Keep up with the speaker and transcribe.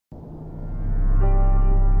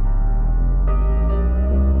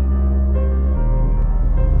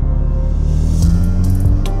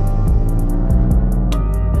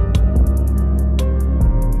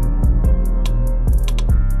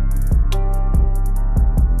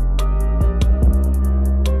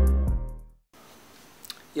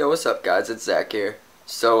Yo, what's up guys, it's Zach here.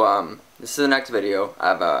 So this is the next video.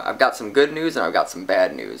 I've got some good news and I've got some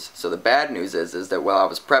bad news. So the bad news is that while I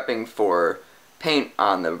was prepping for paint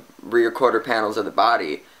on the rear quarter panels of the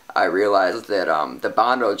body, I realized that the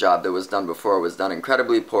Bondo job that was done before was done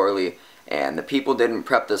incredibly poorly, and the people didn't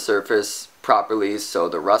prep the surface properly, so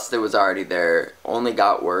the rust that was already there only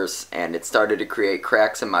got worse, and it started to create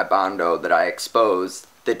cracks in my Bondo that I exposed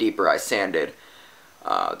the deeper I sanded.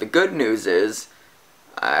 The good news is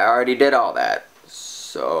I already did all that,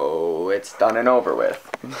 so it's done and over with.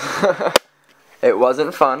 It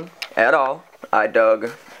wasn't fun at all. I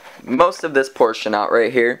dug most of this portion out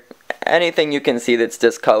right here. Anything you can see that's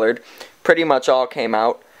discolored pretty much all came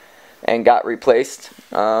out and got replaced.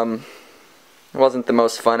 It wasn't the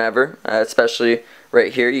most fun ever, especially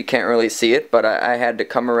right here. You can't really see it, but I had to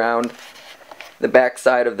come around the back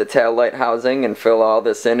side of the tail light housing and fill all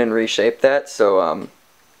this in and reshape that, so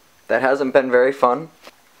that hasn't been very fun.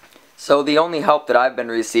 So the only help that I've been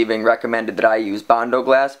receiving recommended that I use Bondo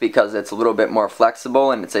glass because it's a little bit more flexible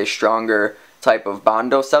and it's a stronger type of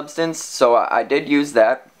Bondo substance, so I did use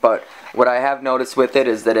that. But what I have noticed with it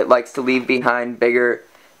is that it likes to leave behind bigger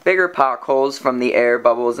potholes from the air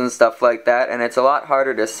bubbles and stuff like that, and it's a lot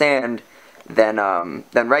harder to sand than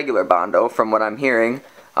regular Bondo from what I'm hearing.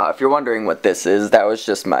 If you're wondering what this is, that was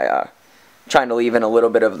just my trying to leave in a little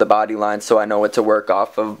bit of the body line so I know what to work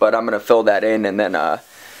off of, but I'm going to fill that in and then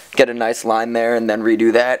get a nice line there and then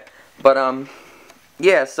redo that. But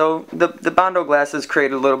yeah, so the Bondo glasses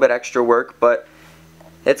create a little bit extra work, but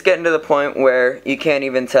it's getting to the point where you can't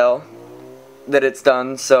even tell that it's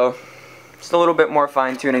done, so just a little bit more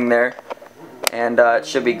fine-tuning there, and it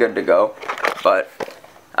should be good to go. But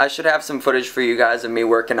I should have some footage for you guys of me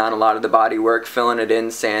working on a lot of the body work, filling it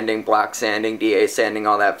in, sanding, block sanding, DA sanding,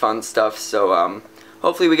 all that fun stuff. So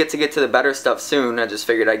hopefully we get to the better stuff soon. I just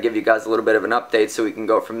figured I'd give you guys a little bit of an update so we can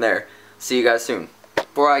go from there. See you guys soon.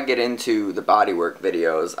 Before I get into the bodywork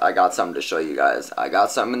videos, I got something to show you guys. I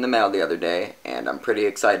got something in the mail the other day, and I'm pretty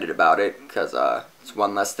excited about it because it's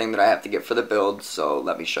one less thing that I have to get for the build, so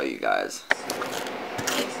let me show you guys.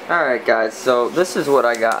 Alright guys, so this is what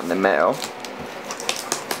I got in the mail.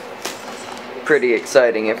 Pretty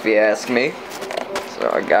exciting if you ask me. So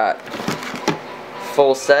I got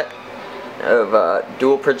full set of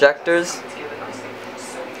dual projectors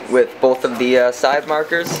with both of the side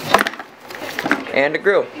markers and a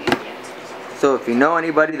grill. So if you know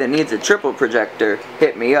anybody that needs a triple projector,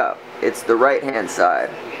 hit me up. It's the right hand side,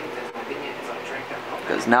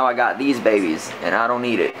 because now I got these babies and I don't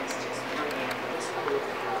need it.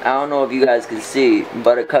 I don't know if you guys can see,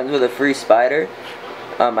 but it comes with a free spider.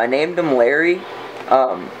 I named him Larry.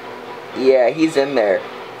 Yeah, he's in there.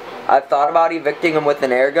 I thought about evicting him with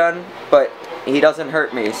an air gun, but he doesn't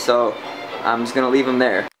hurt me, so I'm just gonna leave him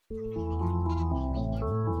there.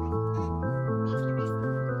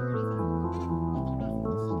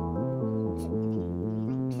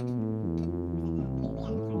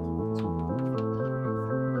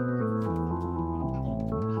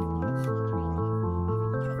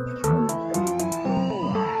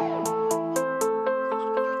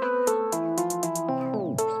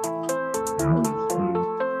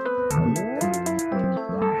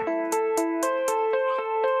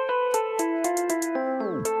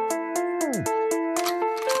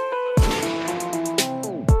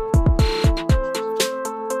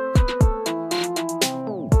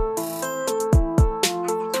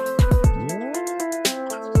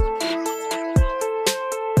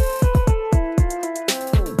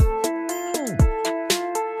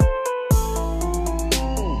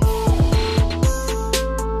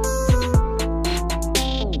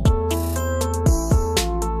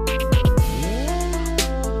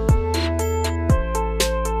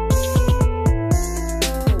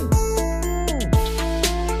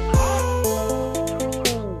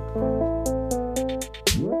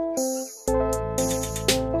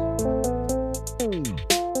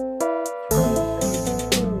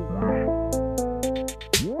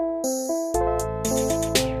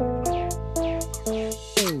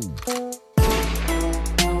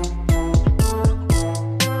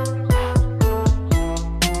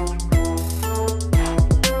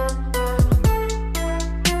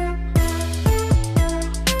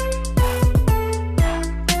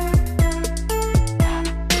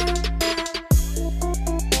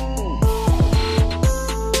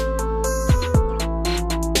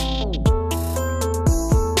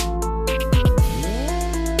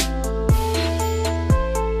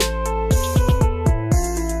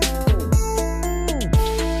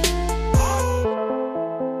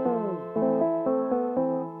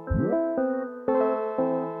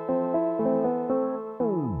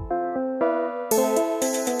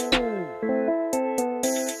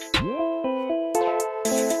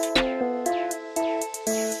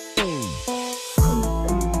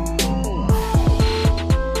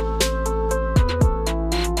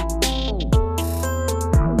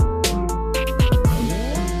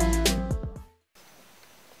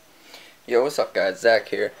 what's up guys, Zach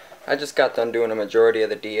here. I just got done doing a majority of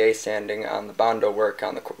the DA sanding on the Bondo work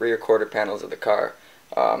on the rear quarter panels of the car.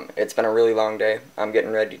 It's been a really long day. I'm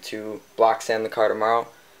getting ready to block sand the car tomorrow,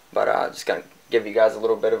 but just gonna give you guys a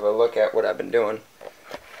little bit of a look at what I've been doing.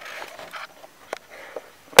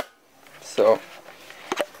 So,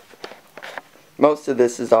 most of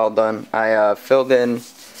this is all done. I filled in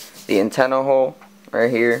the antenna hole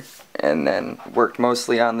right here, and then worked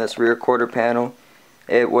mostly on this rear quarter panel.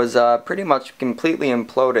 It was pretty much completely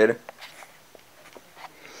imploded.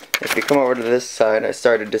 If you come over to this side, I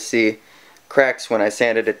started to see cracks when I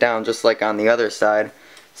sanded it down, just like on the other side.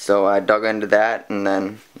 So I dug into that and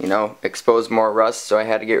then, you know, exposed more rust, so I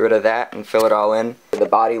had to get rid of that and fill it all in. The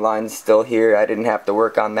body line's still here. I didn't have to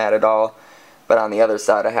work on that at all. But on the other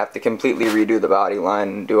side, I have to completely redo the body line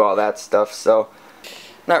and do all that stuff. So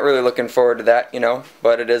not really looking forward to that, you know,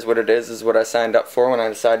 but it is what it is what I signed up for when I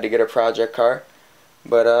decided to get a project car.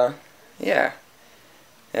 But yeah,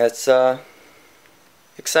 it's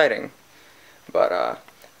exciting. But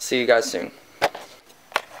see you guys soon.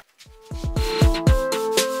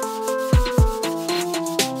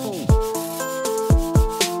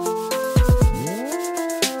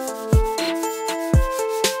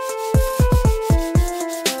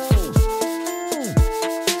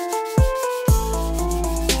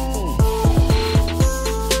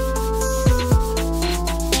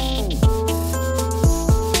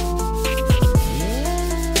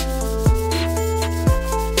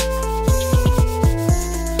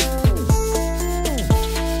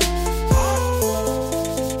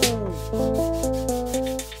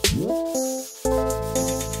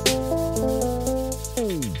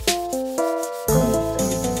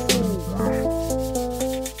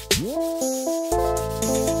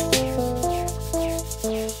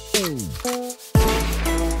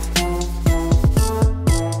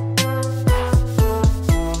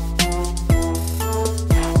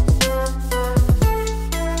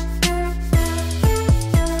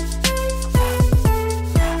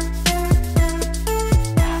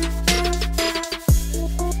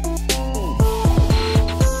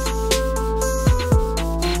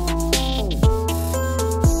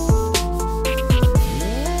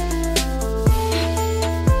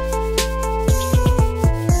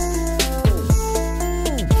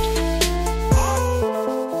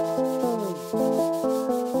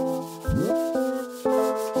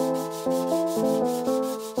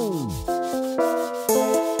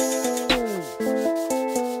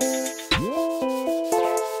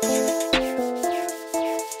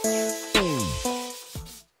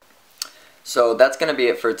 So that's going to be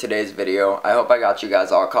it for today's video. I hope I got you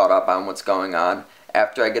guys all caught up on what's going on.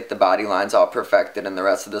 After I get the body lines all perfected and the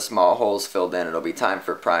rest of the small holes filled in, it'll be time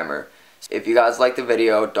for primer. If you guys like the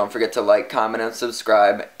video, don't forget to like, comment, and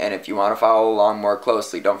subscribe. And if you want to follow along more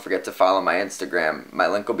closely, don't forget to follow my Instagram. My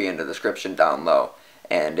link will be in the description down low.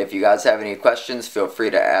 And if you guys have any questions, feel free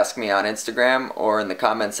to ask me on Instagram or in the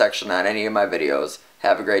comment section on any of my videos.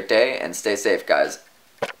 Have a great day and stay safe, guys.